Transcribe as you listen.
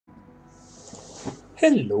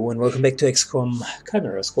Hello and welcome back to XCOM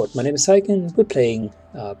Chimera Squad. My name is Syken. We're playing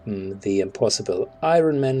the impossible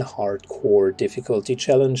Ironman hardcore difficulty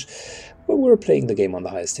challenge, where we're playing the game on the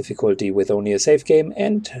highest difficulty with only a save game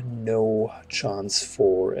and no chance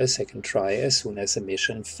for a second try as soon as a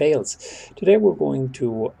mission fails. Today we're going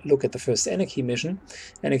to look at the first Anarchy mission.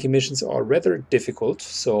 Anarchy missions are rather difficult,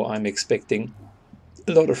 so I'm expecting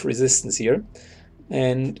a lot of resistance here.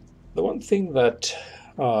 And the one thing that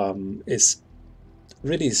is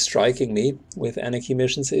really striking me with Anarchy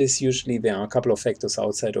missions is usually there are a couple of factors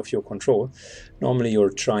outside of your control. Normally you're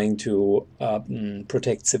trying to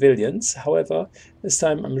protect civilians. However, this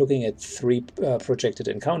time I'm looking at 3 projected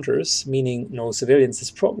encounters, meaning no civilians is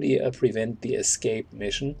probably a prevent the escape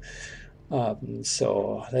mission.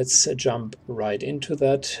 So let's jump right into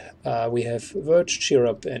that. We have Verge, Cheer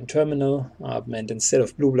Up, and Terminal, and instead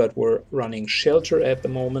of Blue Blood we're running Shelter at the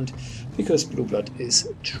moment because Blue Blood is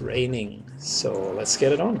training. So let's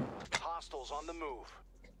get it on. Hostiles on the move.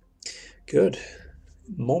 Good.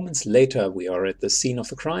 Moments later we are at the scene of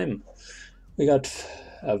the crime. We got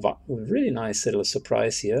a really nice little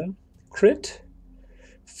surprise here. Crit,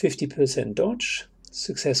 50% dodge.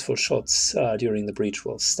 Successful shots during the breach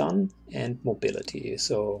will stun, and mobility.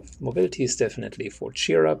 So mobility is definitely for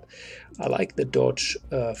Cheer Up. I like the dodge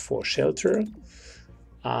for Shelter.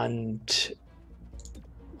 And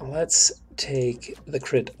let's take the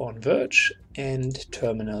crit on Verge, and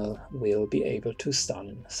Terminal will be able to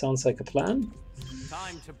stun. Sounds like a plan.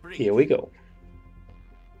 Time to breathe. Here we go.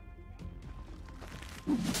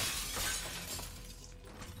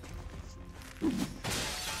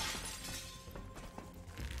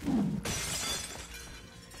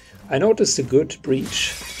 I noticed a good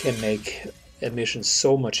breach can make a mission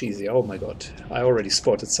so much easier. Oh my god, I already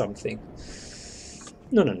spotted something.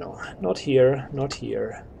 No, not here, not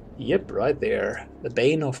here. Yep, right there. The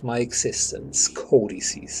bane of my existence,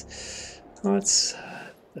 codices. That's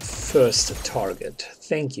the first target.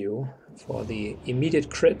 Thank you for the immediate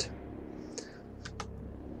crit.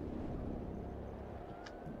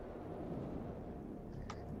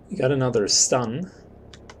 We got another stun.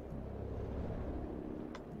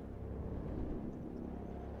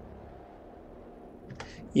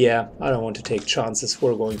 Yeah, I don't want to take chances.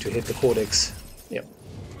 We're going to hit the Codex. Yep.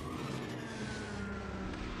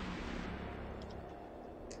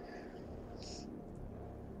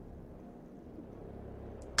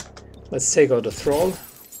 Let's take out the Thrall.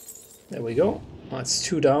 There we go. That's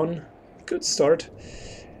 2 down. Good start.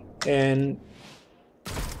 And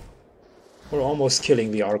we're almost killing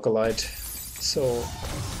the Arcolite. So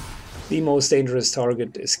the most dangerous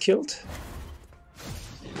target is killed.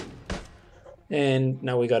 And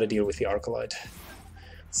now we got to deal with the Arcolite.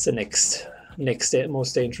 It's the next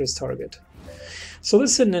most dangerous target. So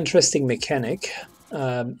this is an interesting mechanic.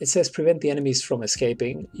 It says prevent the enemies from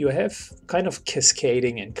escaping. You have kind of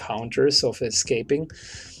cascading encounters of escaping.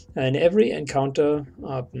 And every encounter,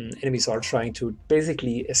 enemies are trying to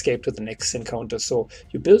basically escape to the next encounter. So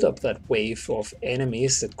you build up that wave of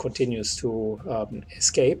enemies that continues to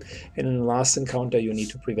escape. And in the last encounter, you need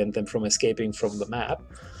to prevent them from escaping from the map.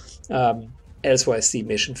 Elsewise the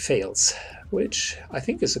mission fails, which I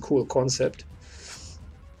think is a cool concept.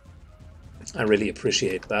 I really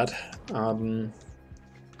appreciate that.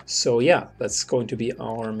 So yeah, that's going to be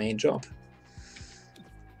our main job.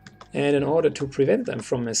 And in order to prevent them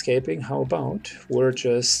from escaping, how about we're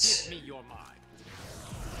just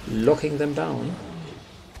locking them down.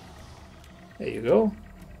 There you go.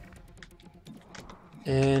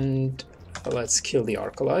 And let's kill the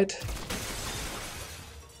Arcolite.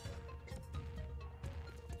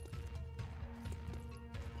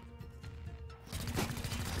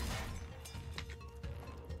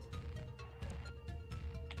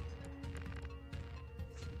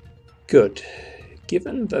 Good.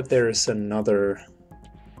 Given that there is another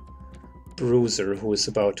bruiser who is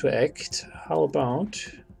about to act, how about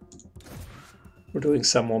we're doing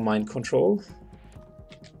some more mind control?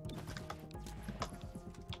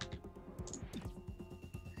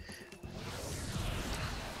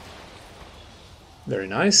 Very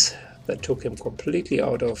nice. That took him completely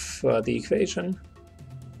out of the equation.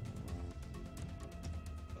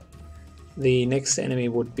 The next enemy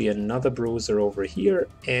would be another bruiser over here,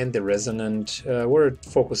 and the resonant. We're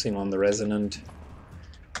focusing on the resonant.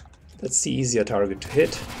 That's the easier target to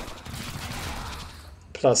hit.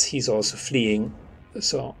 Plus he's also fleeing,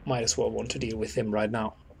 so might as well want to deal with him right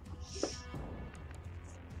now.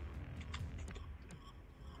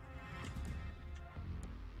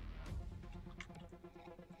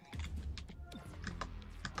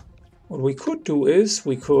 What we could do is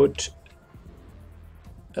we could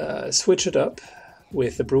switch it up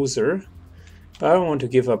with the bruiser, I don't want to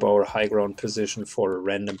give up our high ground position for a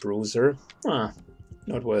random bruiser.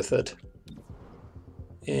 Not worth it.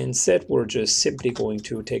 Instead, we're just simply going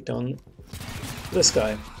to take down this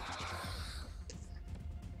guy.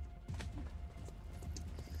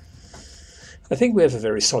 I think we have a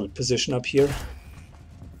very solid position up here.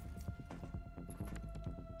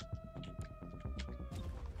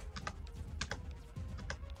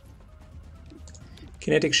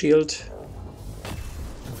 Kinetic shield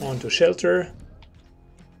onto shelter.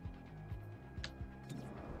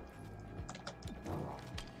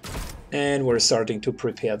 And we're starting to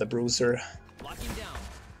prepare the bruiser. Locking down.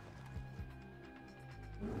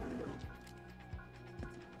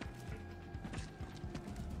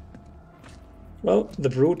 Well, the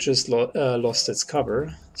brute just lost its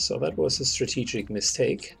cover, so that was a strategic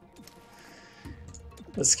mistake.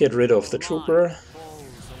 Let's get rid of the trooper.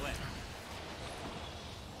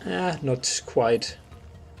 Not quite.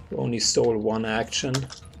 We only stole one action.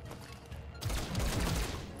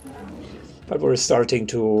 But we're starting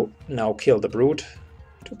to now kill the brute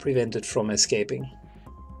to prevent it from escaping.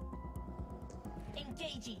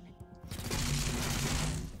 Engaging.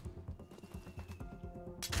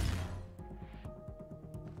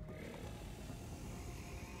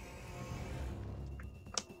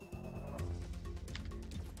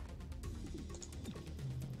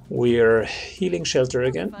 We're healing shelter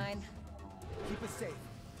again. Fine. Keep us safe.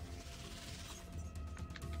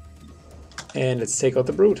 And let's take out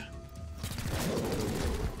the brute.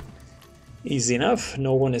 Easy enough,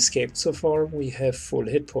 no one escaped so far. We have full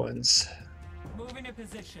hit points. Move into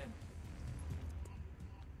position.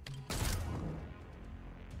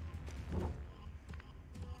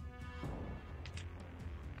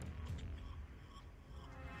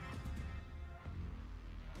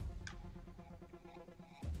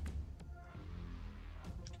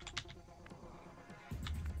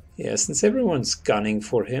 Yeah, since everyone's gunning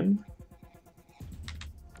for him.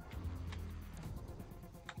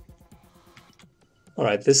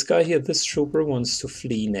 Alright, this guy here, this trooper, wants to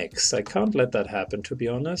flee next. I can't let that happen, to be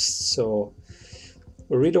honest, so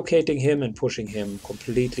we're relocating him and pushing him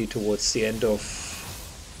completely towards the end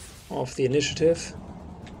of the initiative.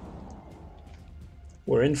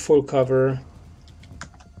 We're in full cover.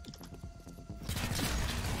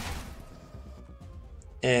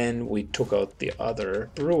 And we took out the other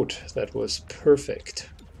brute. That was perfect.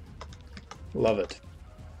 Love it.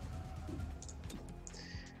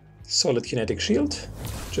 Solid kinetic shield,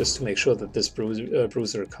 just to make sure that this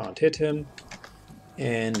bruiser can't hit him.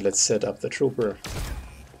 And let's set up the trooper.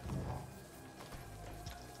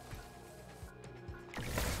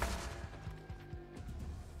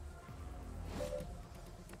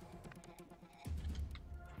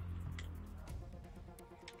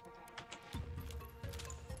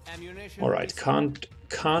 Ammunition. All right,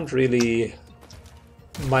 can't really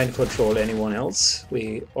mind control anyone else.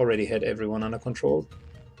 We already had everyone under control.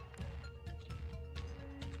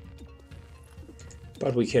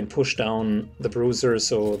 But we can push down the bruiser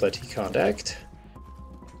so that he can't act.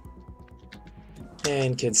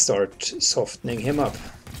 And can start softening him up.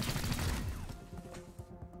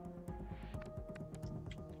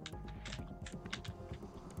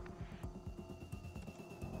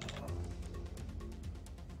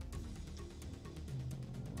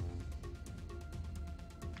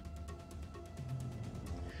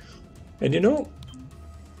 And you know,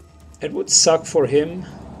 it would suck for him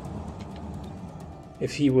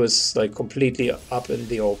if he was like completely up in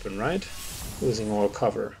the open, right? Losing all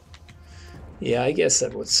cover. Yeah, I guess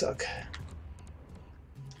that would suck.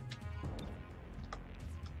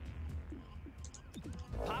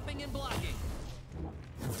 Popping and blocking.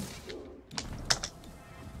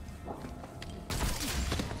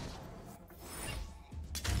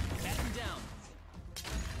 Batten down.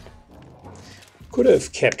 Could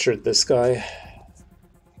have captured this guy.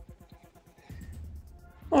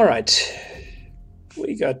 All right.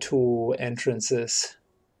 We got 2 entrances.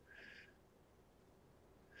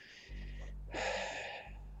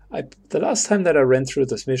 The last time that I ran through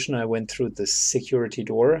this mission, I went through the security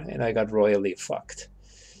door and I got royally fucked.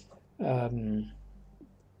 I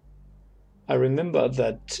remember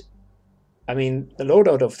that, I mean, the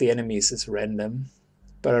loadout of the enemies is random,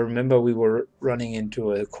 but I remember we were running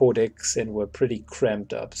into a codex and were pretty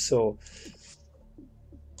cramped up. So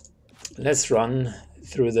let's run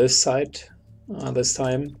through this side this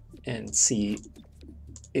time and see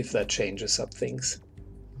if that changes up things.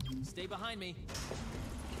 Stay behind me.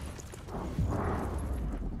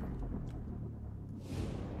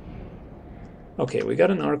 Okay, we got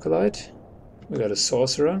an Arcolite, we got a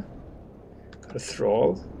Sorcerer, got a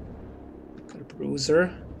Thrall, got a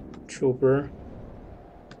Bruiser, Trooper,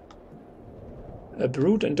 A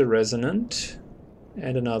Brute and a Resonant.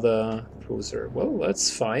 And another Bruiser. Well, that's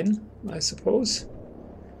fine, I suppose.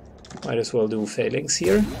 Might as well do Phalanx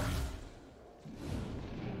here.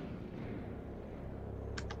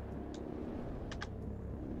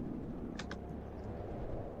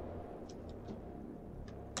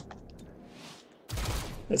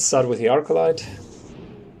 Let's start with the Arcalite.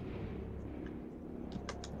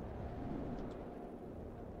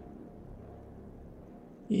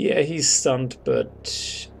 Yeah, he's stunned, but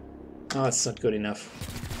it's not good enough.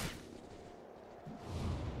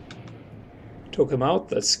 Took him out,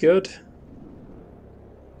 that's good.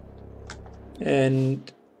 And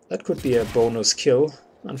that could be a bonus kill.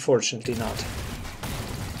 Unfortunately not.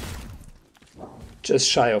 Just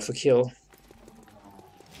shy of a kill.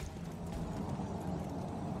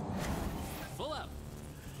 Full out.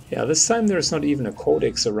 Yeah, this time there's not even a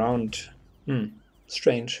codex around.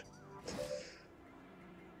 Strange.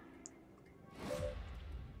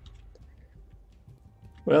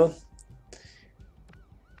 Well,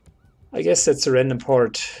 I guess that's the random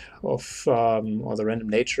part of, or the random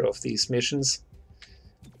nature of these missions.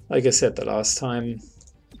 Like I said the last time,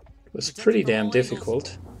 it was pretty damn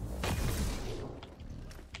difficult.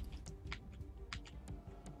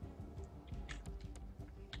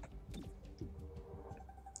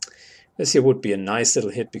 This here would be a nice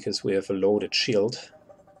little hit because we have a loaded shield,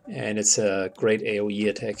 and it's a great AoE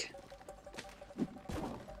attack.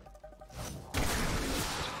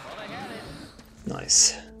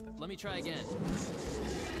 Nice. Let me try again.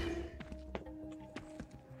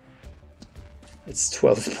 It's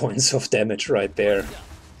 12 points of damage right there.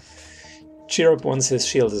 Cheer up once his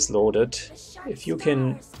shield is loaded. If you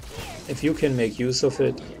can make use of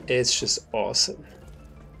it, it's just awesome.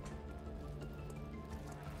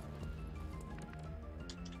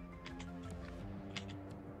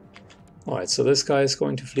 Alright, so this guy is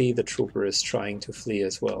going to flee, the trooper is trying to flee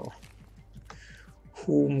as well.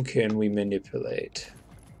 Whom can we manipulate?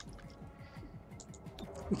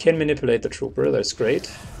 We can manipulate the trooper, that's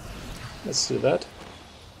great. Let's do that.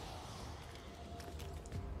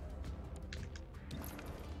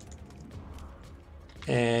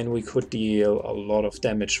 And we could deal a lot of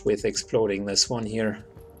damage with exploding this one here.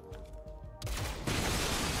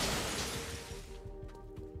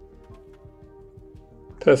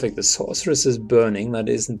 Perfect, the sorceress is burning, that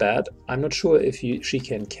isn't bad. I'm not sure if she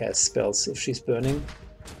can cast spells if she's burning.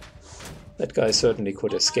 That guy certainly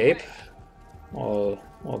could escape,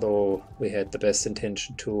 although we had the best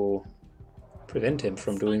intention to prevent him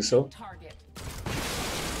from doing so.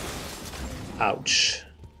 Ouch.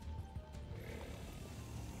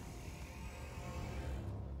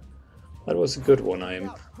 That was a good one,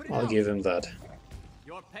 I'll give him that.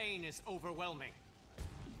 Your pain is overwhelming.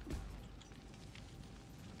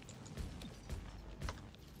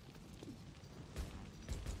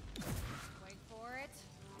 Wait for it.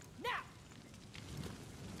 Now.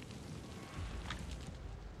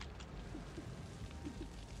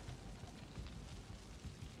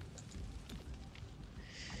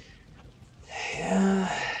 Yeah.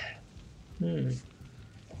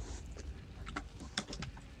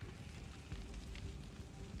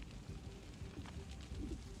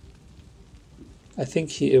 I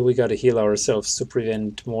think we gotta heal ourselves to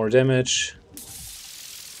prevent more damage.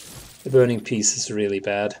 The burning piece is really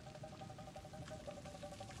bad.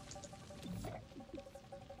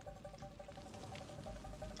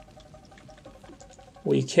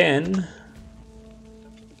 We can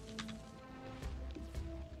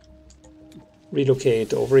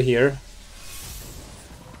relocate over here,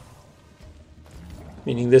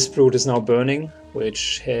 meaning this brute is now burning,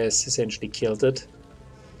 which has essentially killed it.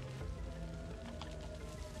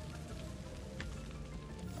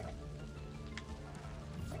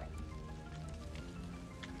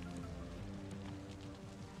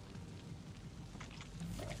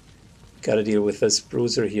 Gotta deal with this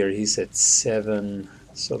bruiser here, he's at 7,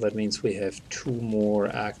 so that means we have 2 more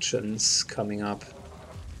actions coming up.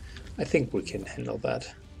 I think we can handle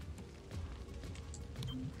that.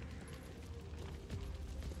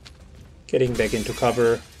 Getting back into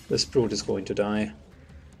cover, this brute is going to die.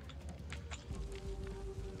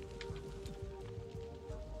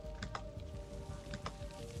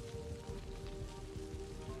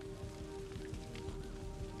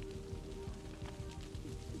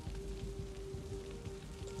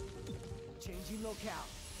 Changing locale.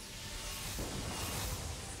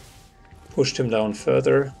 Pushed him down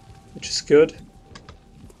further, which is good.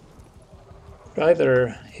 Could either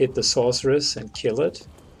hit the sorceress and kill it,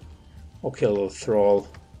 or kill the thrall.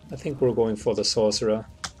 I think we're going for the sorcerer.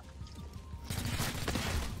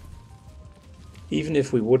 Even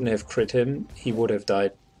if we wouldn't have crit him, he would have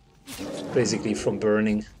died basically from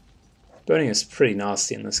burning. Burning is pretty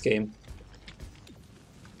nasty in this game.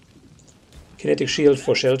 Kinetic shield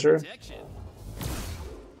for shelter. Protection.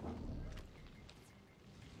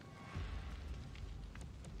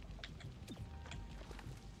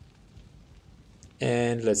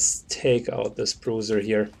 And let's take out this bruiser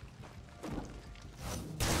here.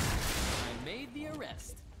 I made the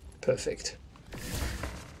arrest. Perfect.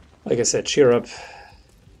 Like I said, Cheer Up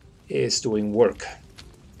is doing work.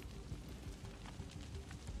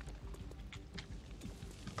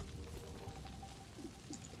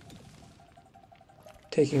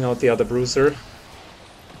 Taking out the other bruiser.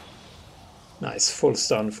 Nice, full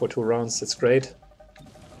stun for 2 rounds, that's great.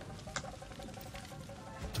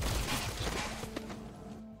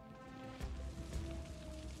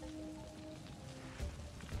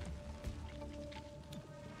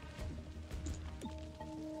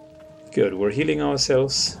 Good, we're healing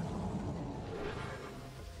ourselves.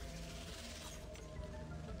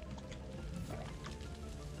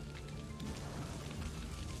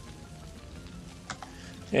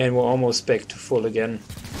 And we're almost back to full again.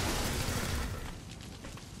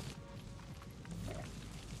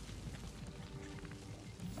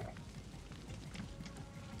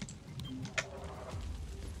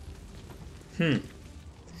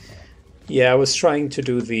 Yeah, I was trying to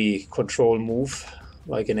do the control move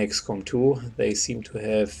like in XCOM 2. They seem to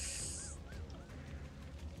have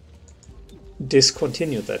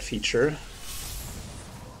discontinued that feature.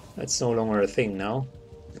 That's no longer a thing now.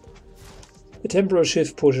 The temporal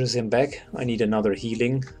shift pushes him back. I need another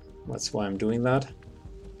healing. That's why I'm doing that.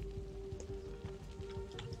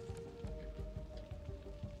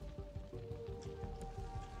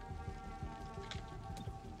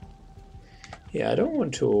 Yeah, I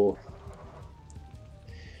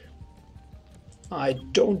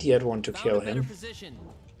don't yet want to kill him. Position.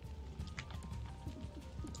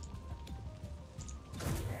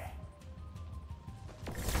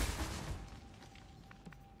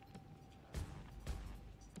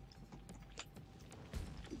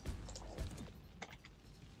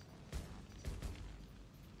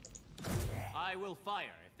 I will fire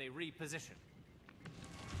if they reposition.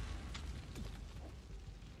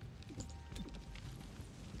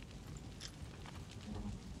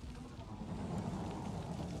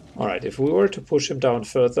 Alright, if we were to push him down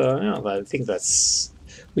further, yeah, I think that's...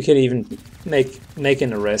 we can even make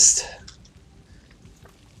an arrest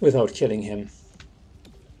without killing him.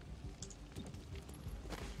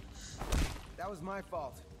 That was my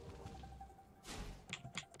fault.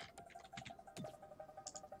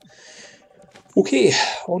 Okay,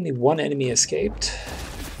 only one enemy escaped.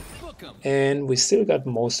 Book 'em. And we still got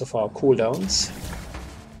most of our cooldowns.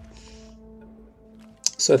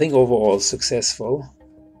 So I think overall successful.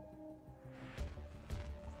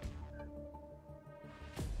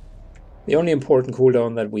 The only important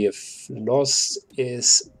cooldown that we have lost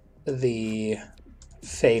is the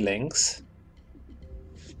phalanx.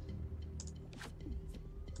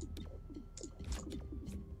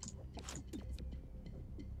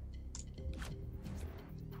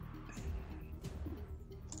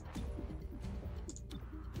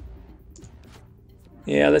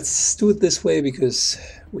 Yeah, let's do it this way because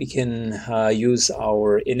we can use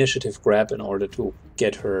our initiative grab in order to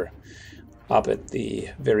get her up at the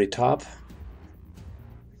very top.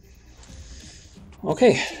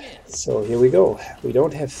 Okay, so here we go. We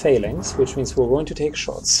don't have phalanx, which means we're going to take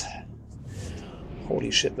shots.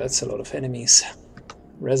 Holy shit, that's a lot of enemies.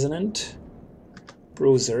 Resonant,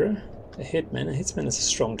 Bruiser, a Hitman. A Hitman is a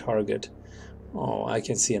strong target. Oh, I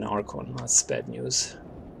can see an Archon. That's bad news.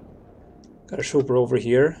 Got a Trooper over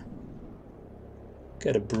here.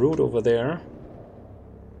 Got a Brute over there.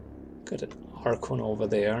 Got an Archon over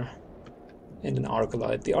there. And an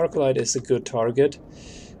Arcolite. The Arcolite is a good target,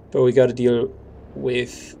 but we got to deal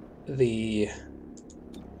with the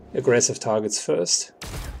aggressive targets first.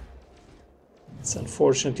 It's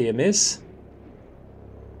unfortunately a miss.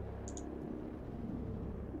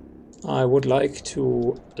 I would like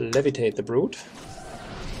to levitate the Brute.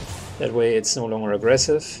 That way it's no longer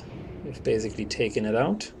aggressive. We've basically taken it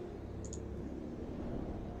out.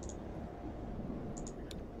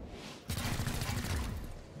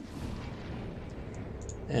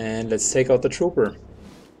 And let's take out the Trooper.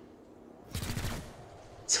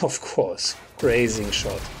 Of course, grazing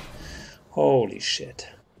shot. Holy shit.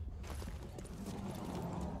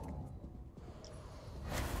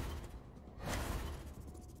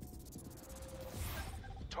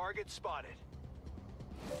 Target spotted.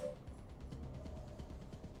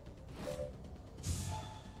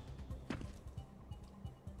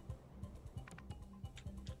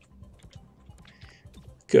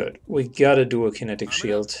 Good. we gotta do a kinetic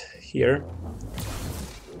shield here.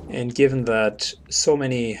 And given that so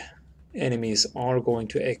many enemies are going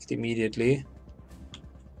to act immediately,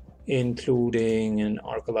 including an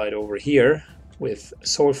Arcalite over here with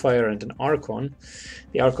Soulfire and an Archon,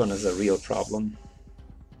 the Archon is a real problem.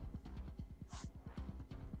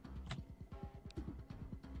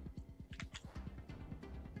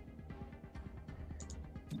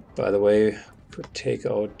 By the way, could take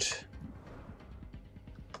out...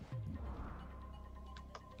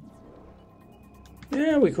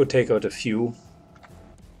 Yeah, we could take out a few.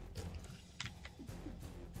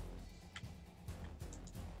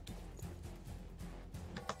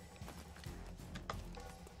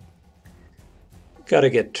 Gotta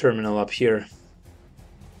get Terminal up here.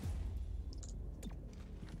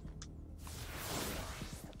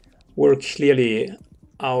 We're clearly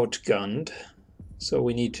outgunned, so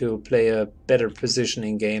we need to play a better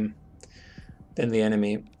positioning game than the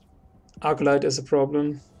enemy. Arcalite is a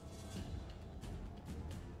problem.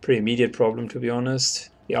 Pretty immediate problem, to be honest.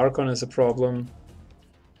 The Archon is a problem.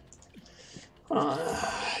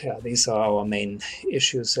 Yeah, these are our main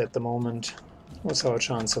issues at the moment. What's our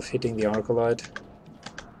chance of hitting the Arcalite?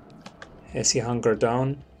 Has he hunkered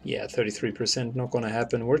down? Yeah, 33%, not gonna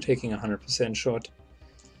happen. We're taking a 100% shot.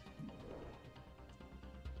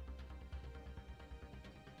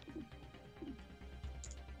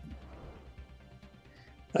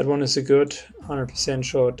 That one is a good 100%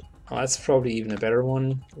 shot. Oh, that's probably even a better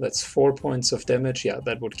one. That's 4 points of damage. Yeah,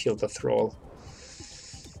 that would kill the Thrall.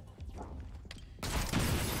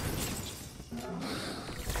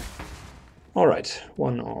 Alright,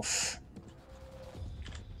 one off.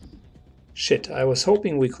 Shit, I was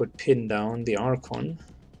hoping we could pin down the Archon.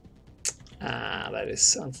 Ah, that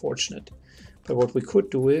is unfortunate. But what we could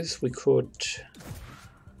do is we could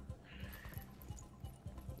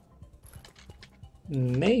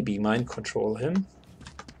maybe mind control him.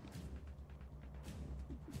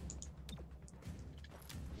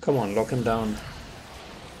 Come on, lock him down.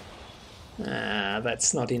 Ah,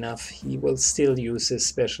 that's not enough. He will still use his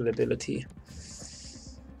special ability.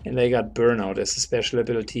 And they got Burnout as a special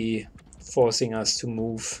ability, forcing us to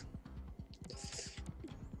move.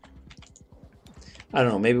 I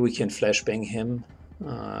don't know, maybe we can flashbang him.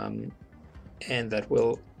 And that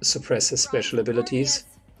will suppress his special abilities.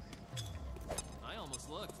 I almost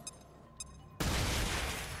looked.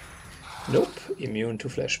 Nope, immune to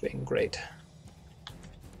flashbang. Great.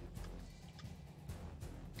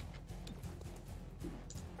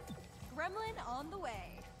 Gremlin on the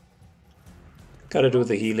way. Gotta do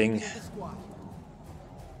the healing. The squad.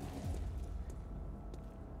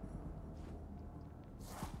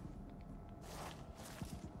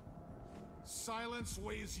 Silence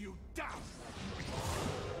weighs you down.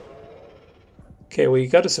 Okay, we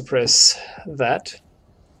gotta suppress that,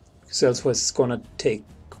 because else it's gonna take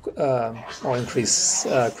or increase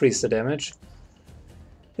the damage.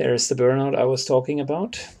 There's the burnout I was talking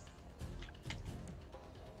about.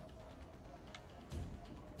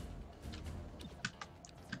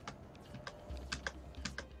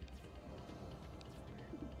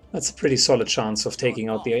 That's a pretty solid chance of taking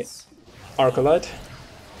out the Arcalite.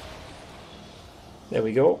 There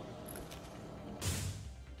we go.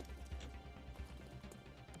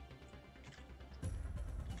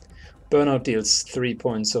 Burnout deals 3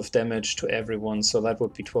 points of damage to everyone, so that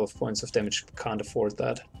would be 12 points of damage. Can't afford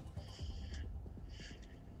that.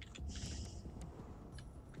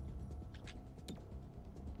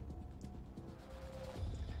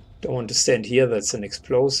 Don't want to stand here, that's an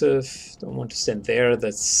explosive. Don't want to stand there,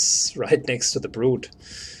 that's right next to the brute,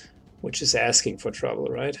 which is asking for trouble,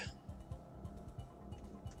 right?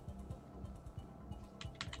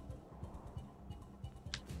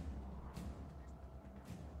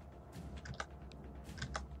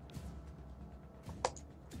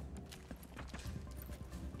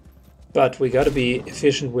 But we gotta be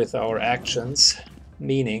efficient with our actions,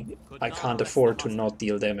 meaning I can't afford to not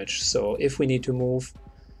deal damage. So if we need to move,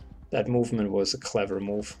 that movement was a clever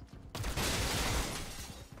move.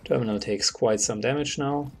 Terminal takes quite some damage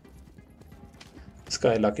now. This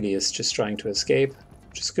guy luckily is just trying to escape,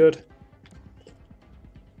 which is good.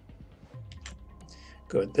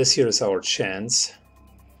 Good, this here is our chance.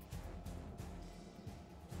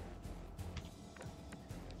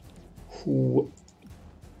 Who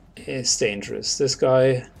is dangerous? This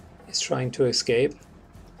guy is trying to escape.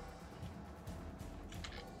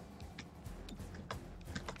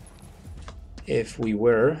 If we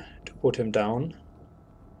were to put him down,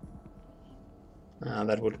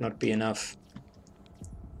 that would not be enough.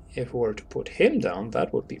 If we were to put him down,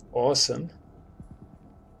 that would be awesome.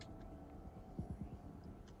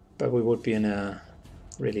 But we would be in a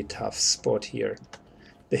really tough spot here.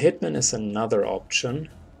 The hitman is another option.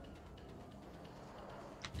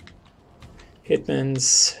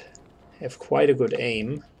 Hitmans have quite a good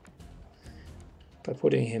aim. By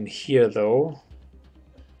putting him here though,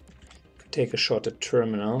 could take a shot at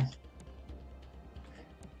terminal.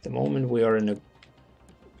 At the moment we are in a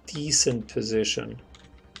decent position.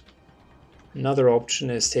 Another option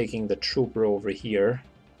is taking the trooper over here,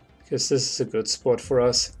 because this is a good spot for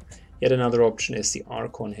us. Yet another option is the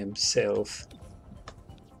Archon himself.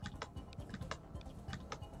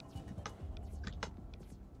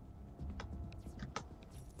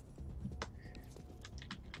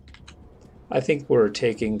 I think we're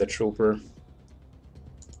taking the trooper.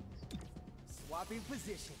 Swapping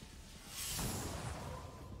position.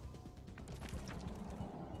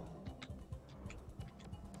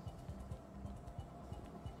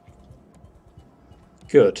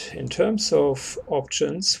 Good. In terms of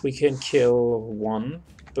options, we can kill one,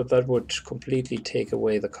 but that would completely take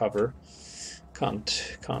away the cover.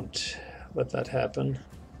 Can't let that happen.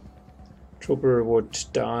 Trooper would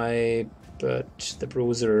die, but the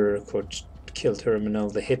bruiser could kill terminal.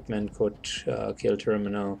 The hitman could kill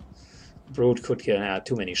terminal. Brute could get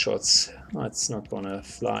too many shots. That's not gonna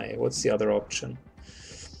fly. What's the other option?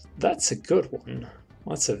 That's a good one.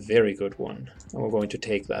 That's a very good one. And we're going to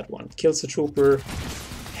take that one. Kills the trooper,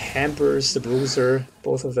 hampers the bruiser.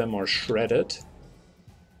 Both of them are shredded.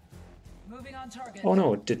 Moving on target. Oh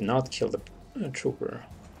no, it did not kill the trooper.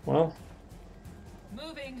 Well,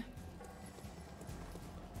 Moving.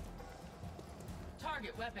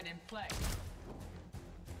 Target weapon in play.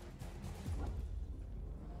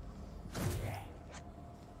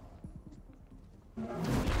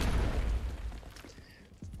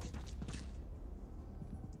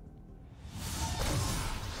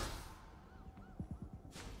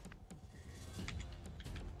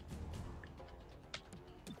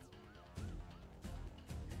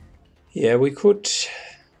 yeah, we could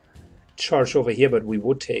charge over here, but we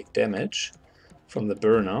would take damage from the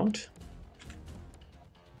burnout.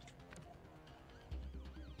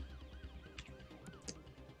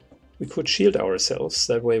 We could shield ourselves,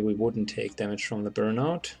 that way we wouldn't take damage from the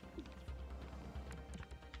burnout.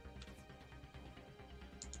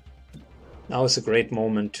 Now is a great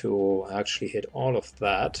moment to actually hit all of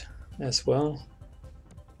that as well.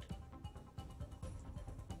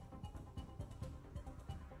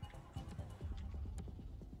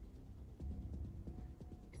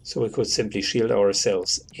 So we could simply shield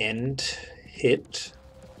ourselves and hit,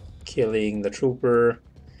 killing the trooper,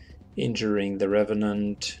 injuring the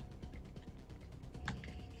revenant.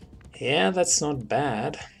 Yeah, that's not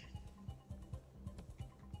bad.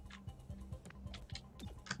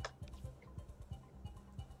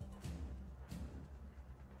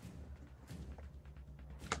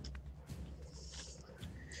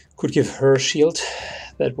 Could give her shield,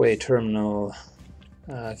 that way terminal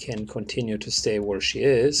can continue to stay where she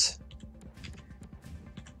is.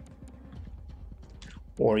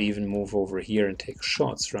 Or even move over here and take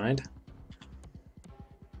shots, right?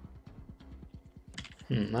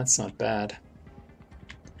 That's not bad.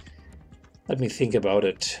 Let me think about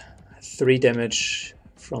it. 3 damage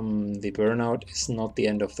from the burnout is not the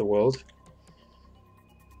end of the world.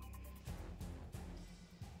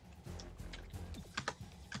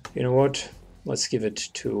 You know what? Let's give it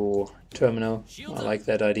to Terminal. I like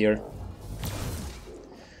that idea.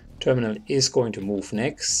 Terminal is going to move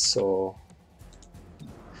next, so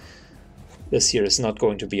this here is not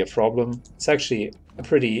going to be a problem. It's actually a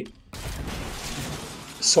pretty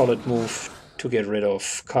solid move to get rid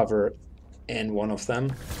of cover and one of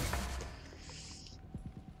them.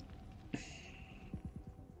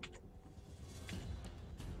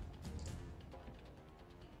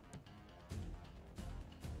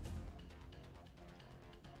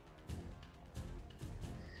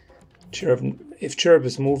 If Cherub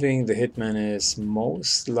is moving, the hitman is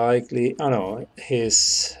most likely... Oh no,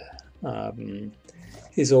 his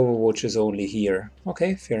Overwatch is only here.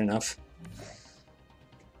 Okay, fair enough.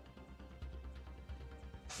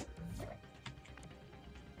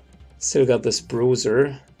 Still got this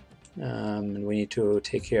bruiser, and we need to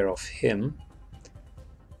take care of him.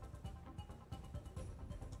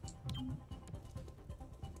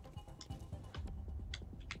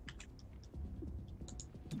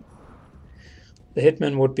 The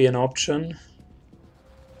hitman would be an option.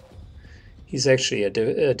 He's actually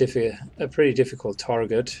a pretty difficult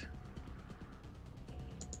target.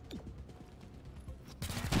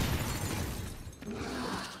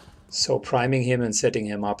 So priming him and setting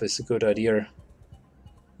him up is a good idea.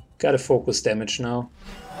 Gotta focus damage now.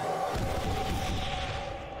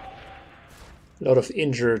 A lot of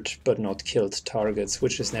injured but not killed targets,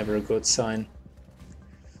 which is never a good sign.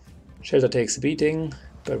 Shelter takes a beating,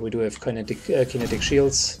 but we do have kinetic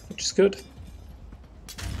shields, which is good.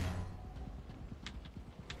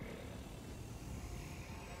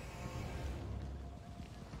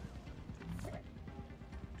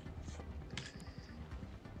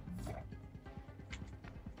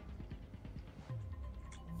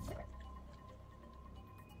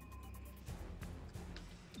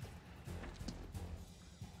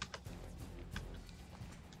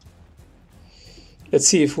 Let's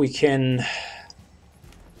see if we can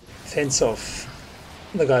fence off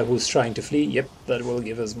the guy who's trying to flee. Yep, that will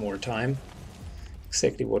give us more time.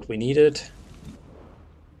 Exactly what we needed.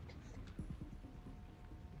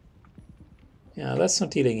 Yeah, that's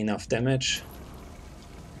not dealing enough damage.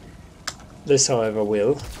 This, however,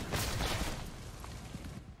 will.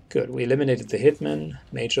 Good, we eliminated the hitman,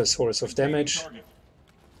 major source of damage.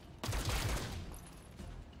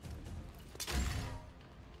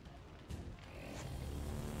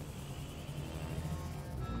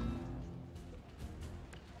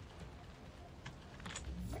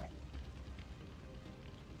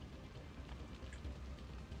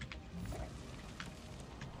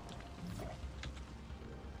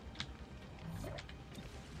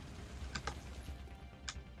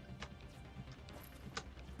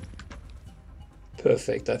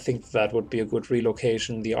 Perfect, I think that would be a good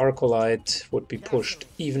relocation. The Arcolite would be pushed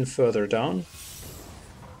even further down.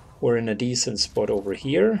 We're in a decent spot over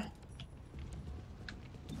here.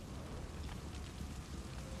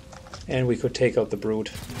 And we could take out the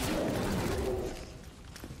Brute.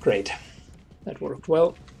 Great, that worked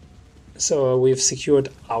well. So we've secured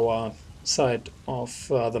our side of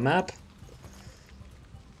the map.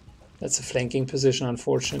 That's a flanking position,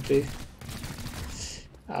 unfortunately.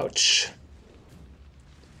 Ouch.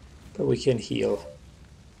 But we can heal.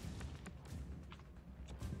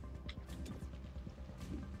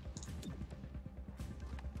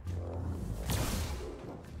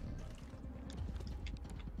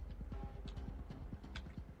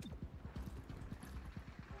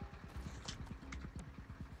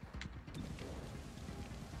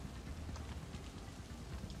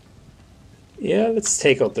 Yeah, let's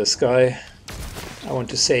take out this guy. I want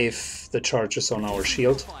to save the charges on our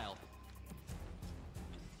shield.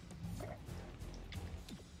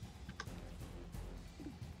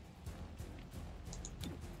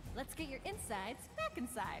 Let's get your insides back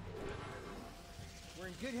inside. We're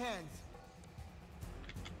in good hands.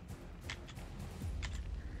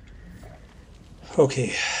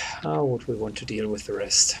 Okay, how would we want to deal with the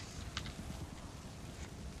rest?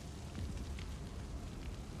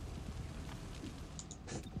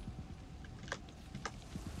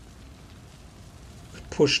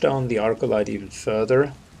 Push down the Arcolite even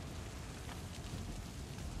further.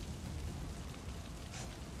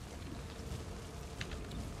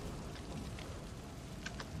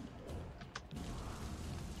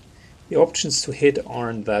 The options to hit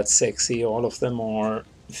aren't that sexy, all of them are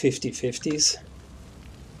 50-50s.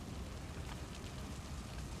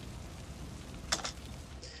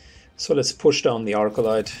 So let's push down the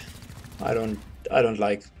Arcolite. I don't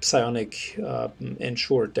like psionic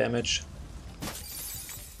ensured damage.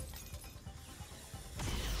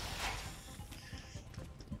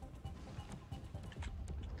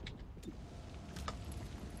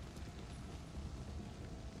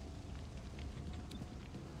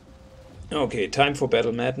 Okay, time for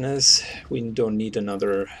Battle Madness. We don't need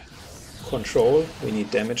another control, we need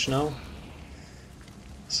damage now.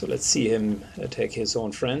 So let's see him attack his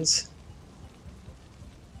own friends.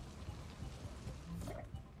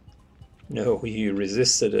 No, he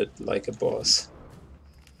resisted it like a boss.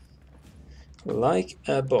 Like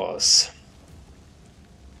a boss.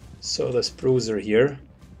 So this Bruiser here.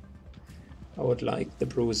 I would like the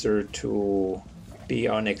Bruiser to be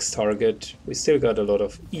our next target. We still got a lot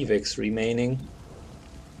of evacs remaining.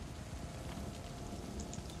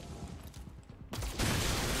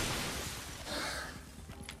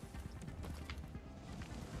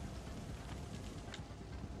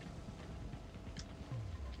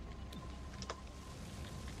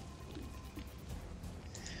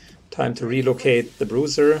 Time to relocate the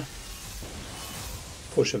Bruiser.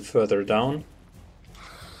 Push him further down.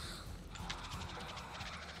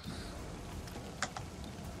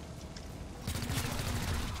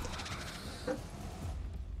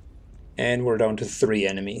 And we're down to 3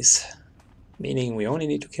 enemies, meaning we only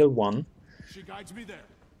need to kill 1. She guides me there.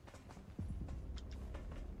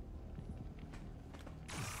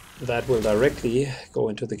 That will directly go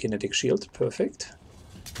into the kinetic shield. Perfect.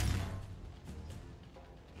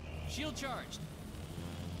 Shield charged.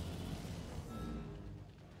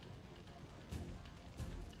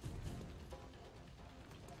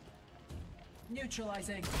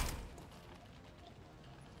 Neutralizing.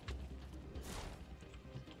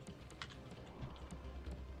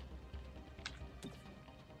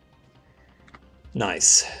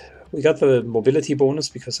 Nice. We got the mobility bonus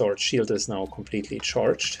because our shield is now completely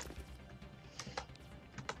charged.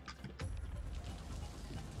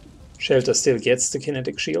 Shelter still gets the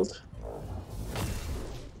kinetic shield.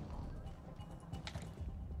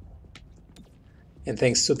 And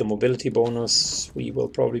thanks to the mobility bonus, we will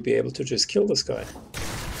probably be able to just kill this guy.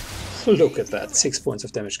 Look at that, 6 points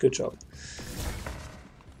of damage, good job.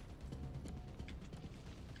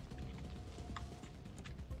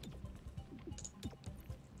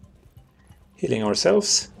 Healing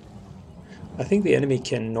ourselves. I think the enemy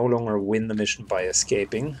can no longer win the mission by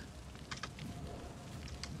escaping.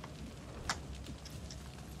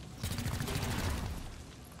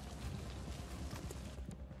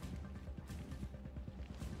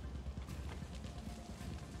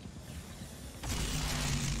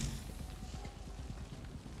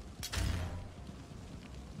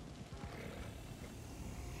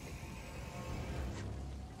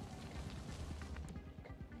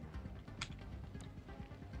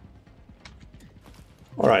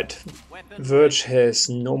 Alright, Verge has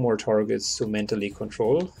no more targets to mentally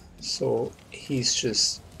control, so he's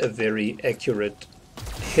just a very accurate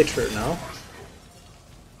hitter now.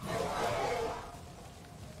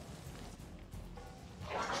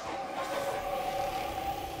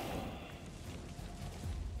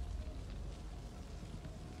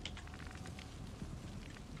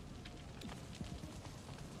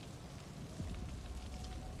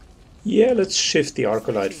 Yeah, let's shift the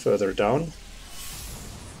Arcolite further down.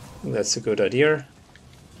 That's a good idea.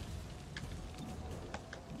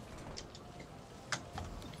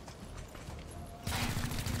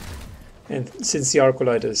 And since the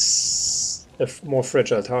Arcolite is a more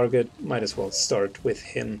fragile target, might as well start with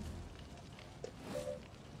him.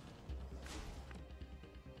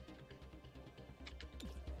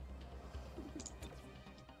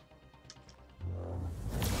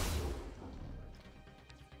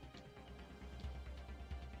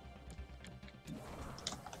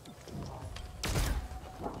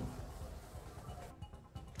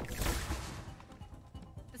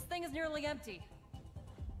 Is nearly empty.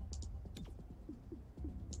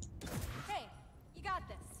 Hey, you got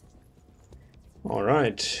this. All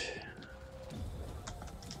right.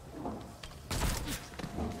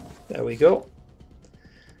 There we go.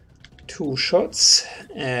 2 shots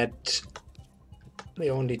at the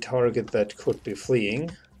only target that could be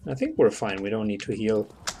fleeing. I think we're fine. We don't need to heal.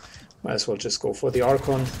 Might as well just go for the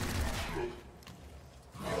Archon.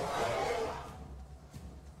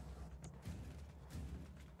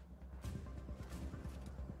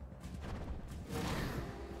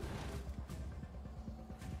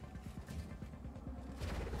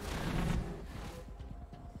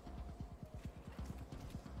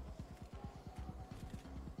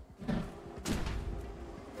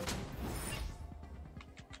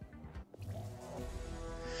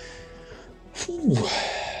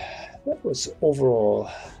 That was overall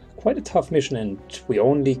quite a tough mission, and we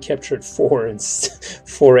only captured 4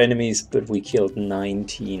 enemies, but we killed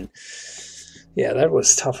 19. Yeah, that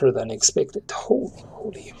was tougher than expected. Holy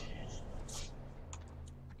moly.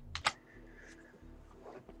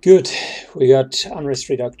 Good. We got unrest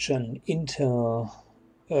reduction, intel,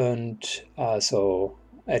 and so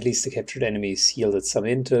at least the captured enemies yielded some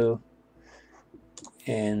intel.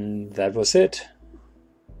 And that was it.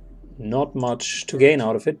 Not much to gain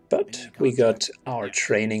out of it, but we got our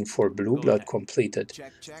training for Blue Blood completed.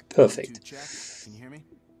 Perfect. Can you hear me?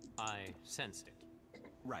 I sensed it.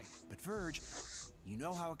 Right, but Verge, you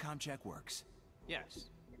know how a comm check works. Yes.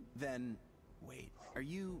 Then, wait, are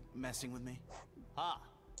you messing with me? Ha!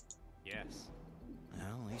 Yes.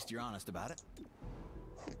 Well, at least you're honest about it.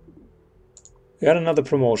 We got another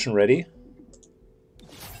promotion ready.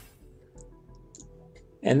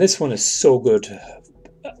 And this one is so good.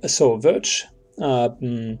 So Verge now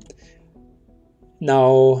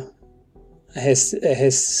has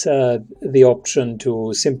the option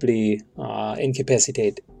to simply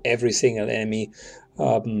incapacitate every single enemy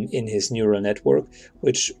in his neural network,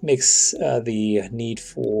 which makes the need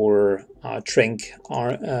for trank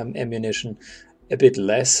ammunition a bit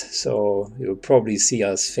less. So you'll probably see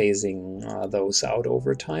us phasing those out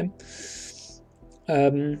over time.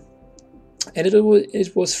 And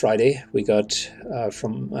it was Friday. We got a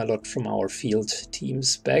lot from our field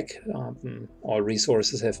teams back. All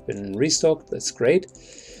resources have been restocked. That's great.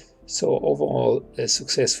 So overall, a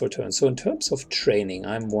successful turn. So in terms of training,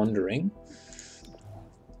 I'm wondering,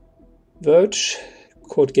 Verge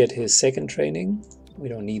could get his second training. We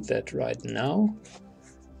don't need that right now.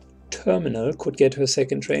 Terminal could get her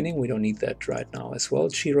second training. We don't need that right now as well.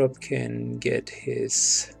 Chirop can get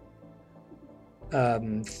his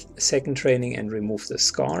second training and remove the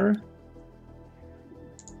scar.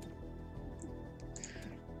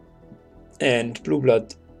 And Blue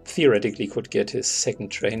Blood theoretically could get his second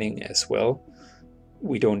training as well.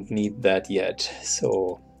 We don't need that yet,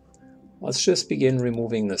 so let's just begin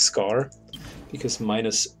removing the scar, because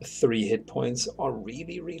 -3 hit points are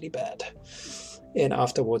really, really bad. And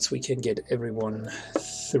afterwards we can get everyone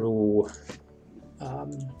through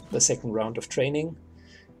the second round of training.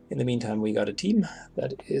 In the meantime, we got a team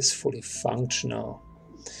that is fully functional.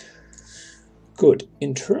 Good.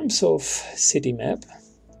 In terms of city map,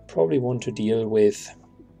 probably want to deal with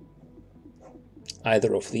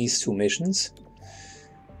either of these two missions.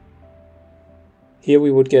 Here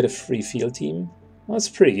we would get a free field team. That's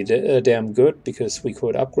pretty damn good, because we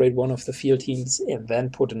could upgrade one of the field teams and then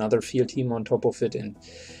put another field team on top of it and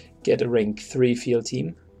get a rank 3 field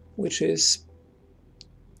team, which is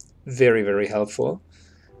very, very helpful.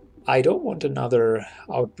 I don't want another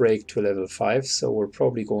outbreak to level 5, so we're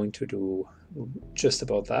probably going to do just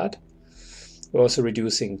about that. We're also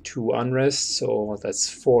reducing 2 unrest, so that's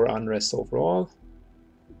 4 unrest overall.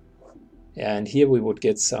 And here we would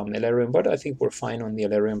get some Elerium, but I think we're fine on the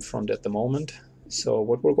Elerium front at the moment. So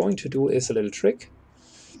what we're going to do is a little trick.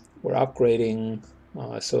 We're upgrading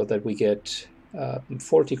so that we get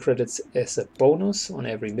 40 credits as a bonus on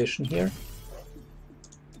every mission here,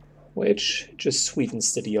 which just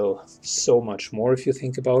sweetens the deal so much more if you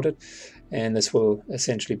think about it. And this will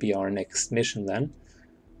essentially be our next mission then.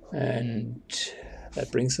 And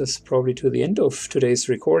that brings us probably to the end of today's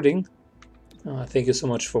recording. Thank you so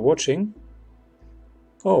much for watching.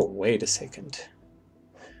 Oh, wait a second.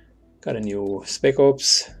 Got a new Spec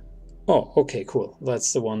Ops. Oh, okay, cool.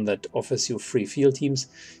 That's the one that offers you free field teams.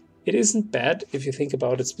 It isn't bad if you think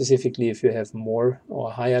about it, specifically if you have more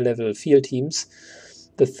or higher level field teams.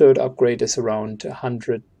 The third upgrade is around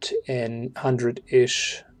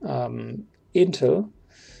 100-ish intel.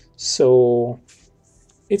 So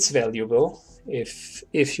it's valuable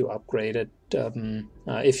if you upgrade it,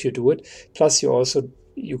 if you do it. Plus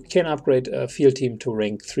you can upgrade a field team to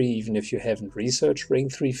rank 3 even if you haven't researched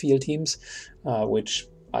rank 3 field teams, which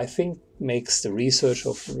I think makes the research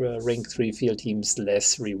of rank 3 field teams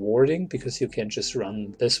less rewarding, because you can just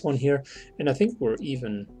run this one here. And I think we're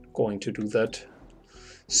even going to do that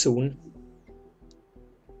soon.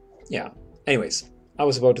 Yeah, anyways, I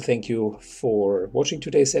was about to thank you for watching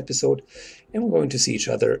today's episode, and we're going to see each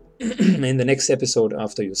other in the next episode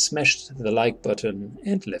after you smashed the like button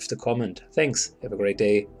and left a comment. Thanks, have a great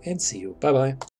day, and see you. Bye bye.